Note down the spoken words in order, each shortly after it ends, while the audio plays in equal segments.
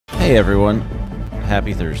Hey everyone,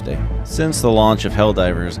 happy Thursday. Since the launch of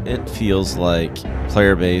Helldivers, it feels like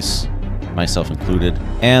player base, myself included,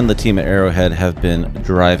 and the team at Arrowhead have been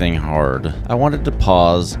driving hard. I wanted to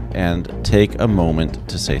pause and take a moment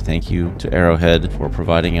to say thank you to Arrowhead for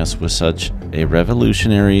providing us with such a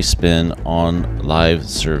revolutionary spin on live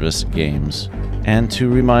service games, and to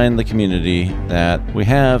remind the community that we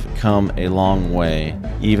have come a long way,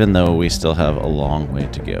 even though we still have a long way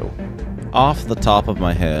to go. Off the top of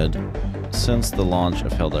my head, since the launch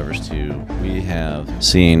of Helldivers 2, we have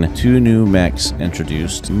seen 2 new mechs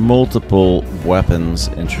introduced, multiple weapons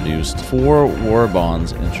introduced, 4 war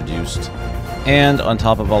bonds introduced, and on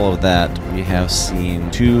top of all of that, we have seen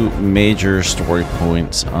 2 major story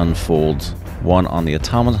points unfold. One on the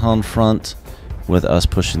automaton front, with us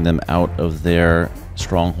pushing them out of their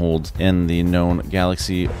stronghold in the known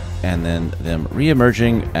galaxy, and then them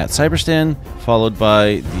re-emerging at Cyberstan, followed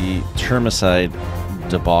by the Termicide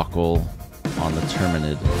debacle on the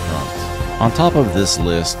Terminid front. On top of this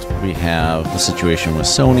list, we have the situation with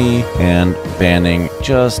Sony and banning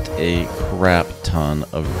just a crap ton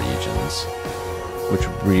of regions, which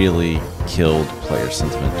really killed player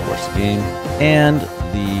sentiment towards the game, and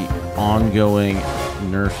the ongoing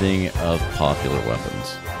nerfing of popular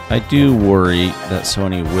weapons. I do worry that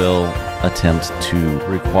Sony will attempt to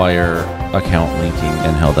require account linking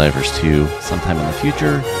in Helldivers 2 sometime in the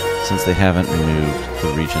future, since they haven't removed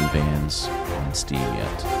the region bans on Steam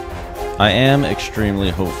yet. I am extremely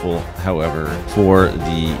hopeful, however, for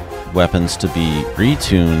the weapons to be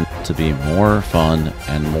retuned to be more fun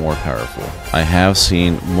and more powerful. I have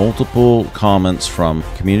seen multiple comments from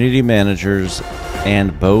community managers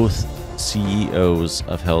and both CEOs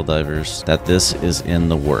of Helldivers that this is in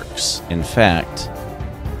the works. In fact,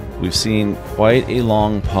 we've seen quite a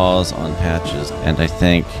long pause on patches, and I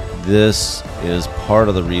think this is part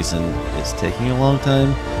of the reason it's taking a long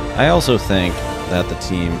time. I also think that the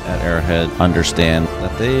team at Arrowhead understand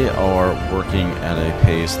that they are working at a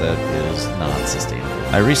pace that is not sustainable.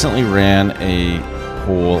 I recently ran a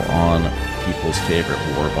poll on people's favorite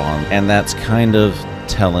war bond, and that's kind of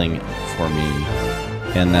telling for me,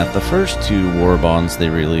 in that the first 2 war bonds they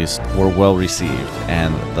released were well received,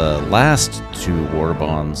 and the last 2 war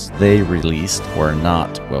bonds they released were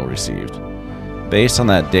not well received. Based on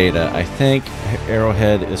that data, I think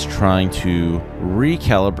Arrowhead is trying to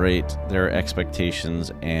recalibrate their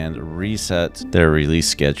expectations and reset their release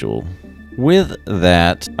schedule. With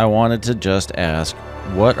that, I wanted to just ask,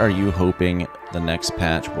 what are you hoping the next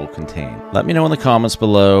patch will contain? Let me know in the comments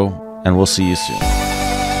below, and we'll see you soon.